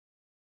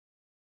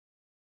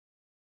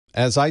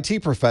As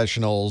IT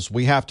professionals,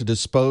 we have to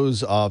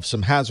dispose of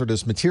some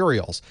hazardous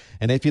materials.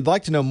 And if you'd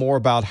like to know more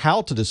about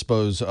how to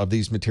dispose of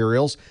these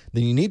materials,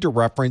 then you need to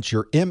reference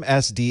your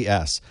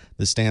MSDS.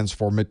 This stands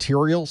for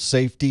Material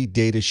Safety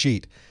Data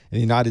Sheet. In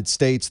the United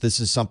States, this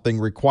is something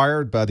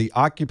required by the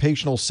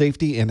Occupational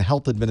Safety and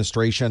Health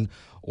Administration,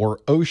 or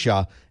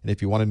OSHA. And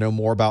if you want to know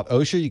more about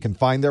OSHA, you can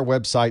find their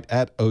website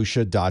at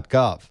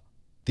osha.gov.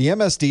 The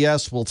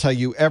MSDS will tell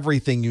you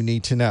everything you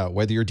need to know,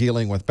 whether you're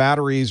dealing with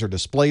batteries or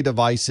display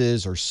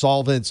devices or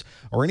solvents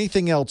or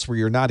anything else where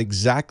you're not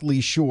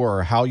exactly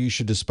sure how you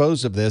should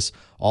dispose of this.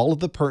 All of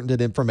the pertinent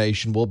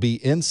information will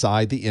be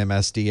inside the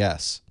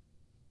MSDS.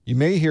 You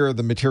may hear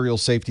the Material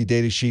Safety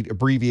Data Sheet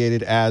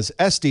abbreviated as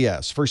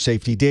SDS for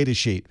Safety Data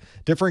Sheet.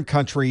 Different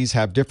countries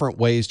have different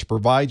ways to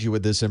provide you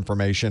with this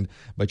information,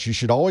 but you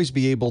should always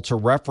be able to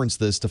reference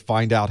this to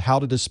find out how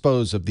to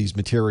dispose of these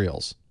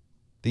materials.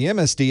 The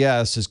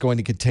MSDS is going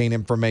to contain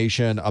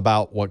information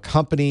about what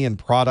company and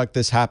product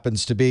this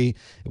happens to be.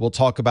 It will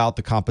talk about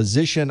the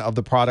composition of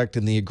the product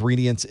and the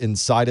ingredients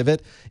inside of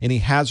it, any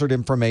hazard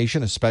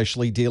information,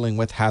 especially dealing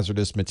with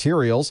hazardous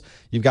materials.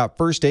 You've got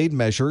first aid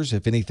measures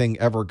if anything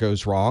ever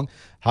goes wrong,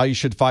 how you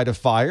should fight a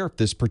fire if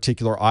this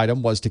particular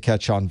item was to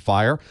catch on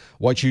fire,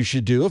 what you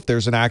should do if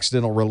there's an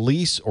accidental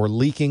release or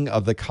leaking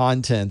of the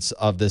contents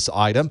of this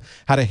item,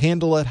 how to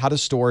handle it, how to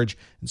storage,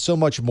 and so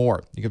much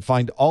more. You can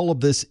find all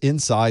of this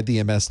inside the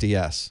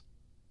MSDS.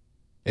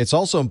 It's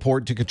also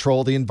important to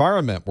control the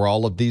environment where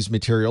all of these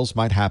materials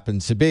might happen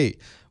to be.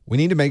 We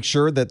need to make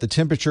sure that the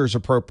temperature is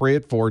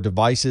appropriate for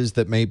devices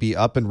that may be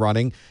up and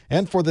running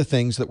and for the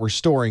things that we're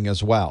storing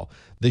as well.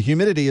 The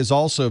humidity is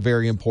also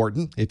very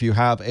important. If you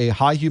have a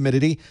high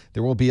humidity,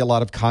 there will be a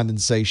lot of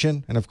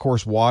condensation, and of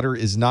course, water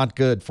is not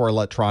good for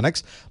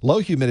electronics. Low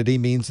humidity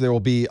means there will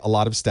be a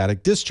lot of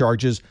static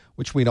discharges,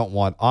 which we don't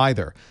want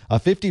either. A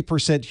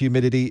 50%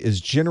 humidity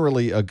is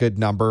generally a good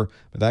number,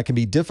 but that can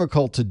be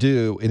difficult to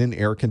do in an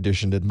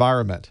air-conditioned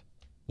environment.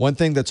 One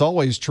thing that's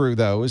always true,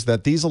 though, is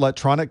that these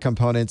electronic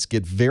components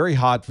get very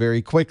hot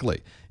very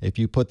quickly. If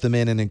you put them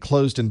in an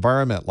enclosed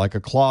environment like a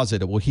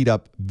closet, it will heat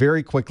up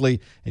very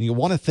quickly, and you'll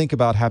want to think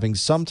about having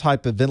some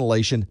type of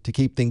ventilation to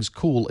keep things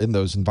cool in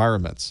those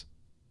environments.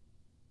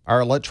 Our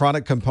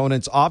electronic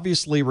components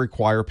obviously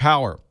require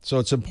power, so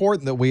it's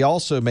important that we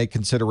also make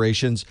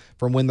considerations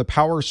from when the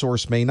power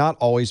source may not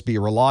always be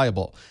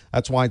reliable.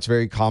 That's why it's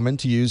very common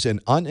to use an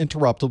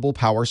uninterruptible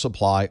power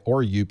supply,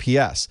 or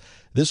UPS.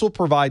 This will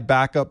provide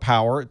backup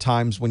power at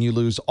times when you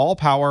lose all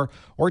power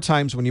or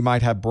times when you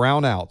might have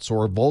brownouts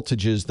or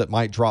voltages that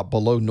might drop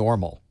below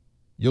normal.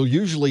 You'll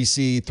usually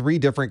see three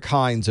different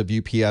kinds of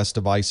UPS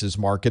devices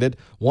marketed.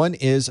 One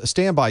is a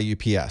standby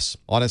UPS.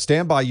 On a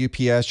standby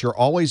UPS, you're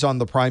always on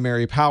the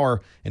primary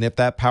power, and if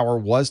that power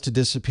was to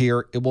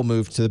disappear, it will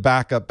move to the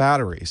backup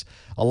batteries.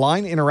 A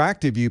line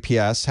interactive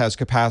UPS has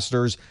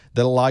capacitors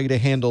that allow you to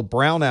handle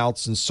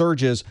brownouts and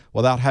surges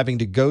without having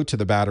to go to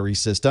the battery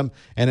system,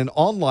 and an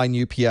online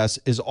UPS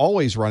is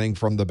always running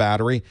from the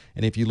battery,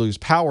 and if you lose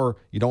power,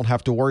 you don't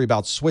have to worry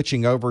about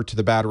switching over to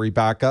the battery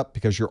backup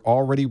because you're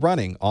already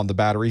running on the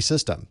battery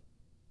system.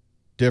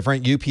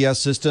 Different UPS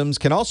systems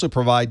can also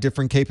provide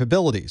different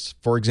capabilities.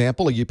 For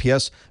example, a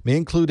UPS may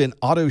include an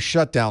auto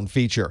shutdown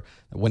feature.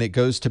 When it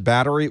goes to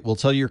battery, it will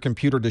tell your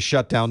computer to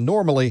shut down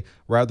normally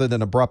rather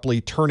than abruptly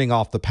turning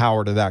off the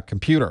power to that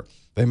computer.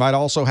 They might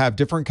also have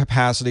different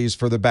capacities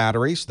for the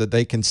batteries so that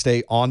they can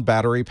stay on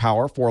battery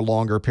power for a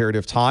longer period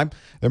of time.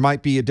 There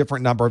might be a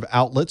different number of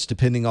outlets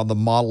depending on the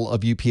model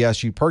of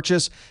UPS you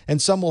purchase,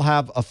 and some will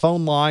have a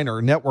phone line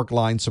or network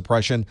line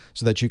suppression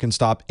so that you can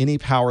stop any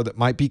power that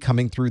might be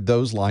coming through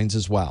those lines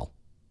as well.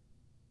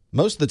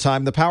 Most of the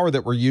time, the power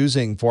that we're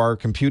using for our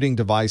computing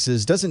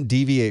devices doesn't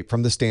deviate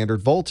from the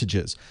standard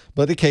voltages,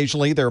 but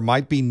occasionally there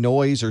might be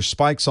noise or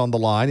spikes on the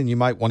line, and you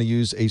might want to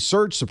use a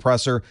surge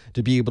suppressor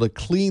to be able to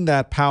clean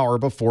that power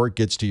before it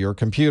gets to your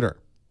computer.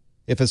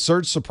 If a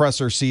surge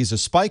suppressor sees a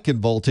spike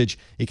in voltage,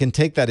 it can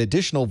take that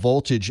additional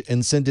voltage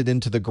and send it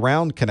into the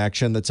ground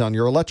connection that's on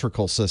your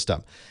electrical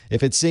system.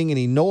 If it's seeing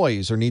any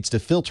noise or needs to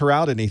filter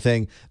out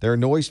anything, there are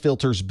noise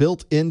filters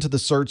built into the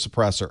surge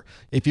suppressor.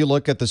 If you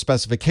look at the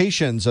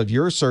specifications of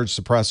your surge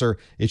suppressor,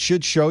 it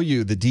should show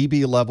you the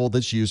dB level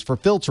that's used for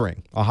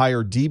filtering. A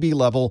higher dB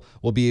level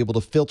will be able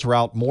to filter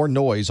out more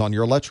noise on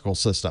your electrical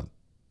system.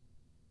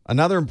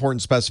 Another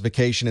important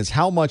specification is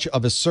how much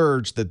of a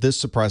surge that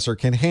this suppressor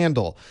can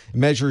handle. It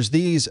measures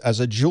these as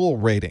a joule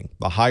rating.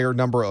 The higher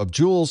number of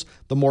joules,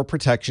 the more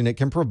protection it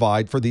can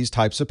provide for these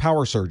types of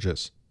power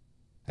surges.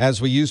 As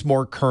we use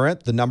more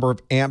current, the number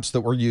of amps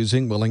that we're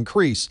using will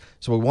increase.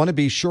 So we want to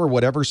be sure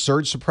whatever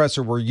surge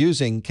suppressor we're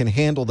using can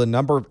handle the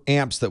number of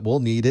amps that we'll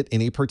need at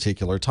any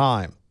particular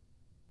time.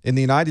 In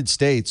the United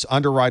States,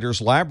 Underwriters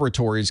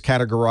Laboratories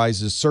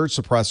categorizes surge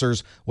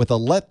suppressors with a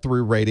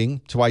let-through rating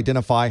to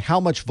identify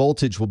how much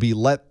voltage will be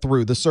let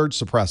through the surge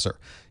suppressor.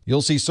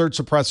 You'll see surge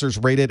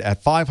suppressors rated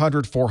at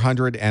 500,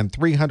 400, and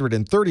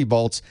 330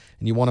 volts,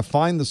 and you want to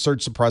find the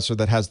surge suppressor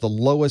that has the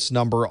lowest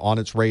number on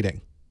its rating.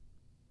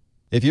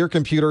 If your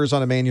computer is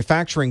on a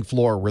manufacturing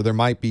floor where there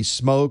might be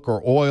smoke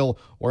or oil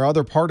or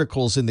other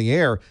particles in the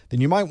air,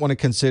 then you might want to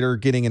consider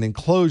getting an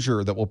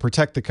enclosure that will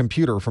protect the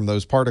computer from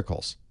those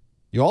particles.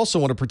 You also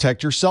want to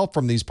protect yourself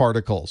from these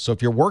particles, so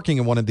if you're working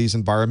in one of these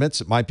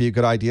environments, it might be a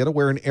good idea to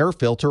wear an air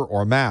filter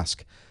or a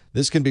mask.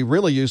 This can be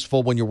really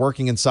useful when you're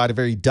working inside a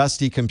very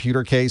dusty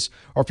computer case,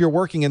 or if you're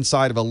working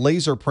inside of a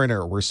laser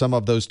printer where some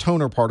of those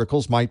toner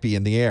particles might be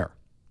in the air.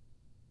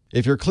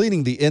 If you're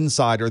cleaning the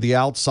inside or the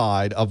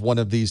outside of one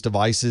of these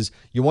devices,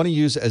 you want to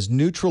use as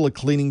neutral a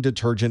cleaning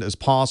detergent as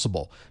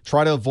possible.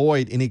 Try to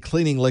avoid any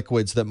cleaning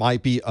liquids that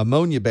might be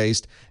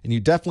ammonia-based, and you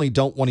definitely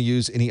don't want to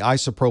use any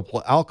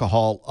isopropyl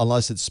alcohol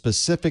unless it's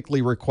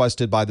specifically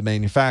requested by the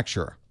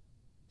manufacturer.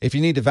 If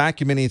you need to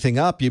vacuum anything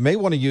up, you may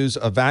want to use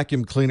a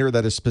vacuum cleaner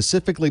that is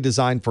specifically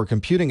designed for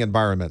computing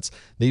environments.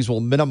 These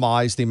will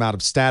minimize the amount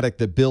of static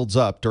that builds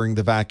up during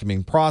the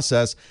vacuuming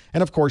process,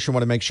 and of course, you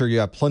want to make sure you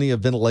have plenty of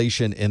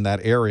ventilation in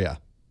that area.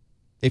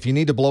 If you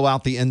need to blow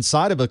out the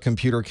inside of a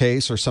computer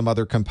case or some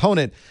other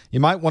component, you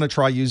might want to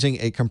try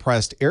using a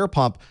compressed air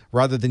pump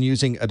rather than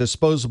using a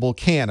disposable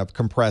can of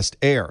compressed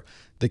air.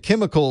 The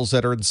chemicals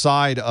that are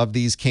inside of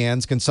these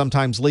cans can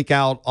sometimes leak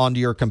out onto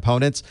your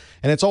components,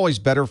 and it's always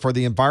better for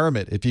the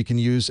environment if you can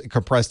use a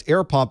compressed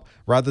air pump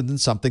rather than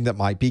something that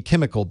might be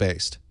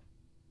chemical-based.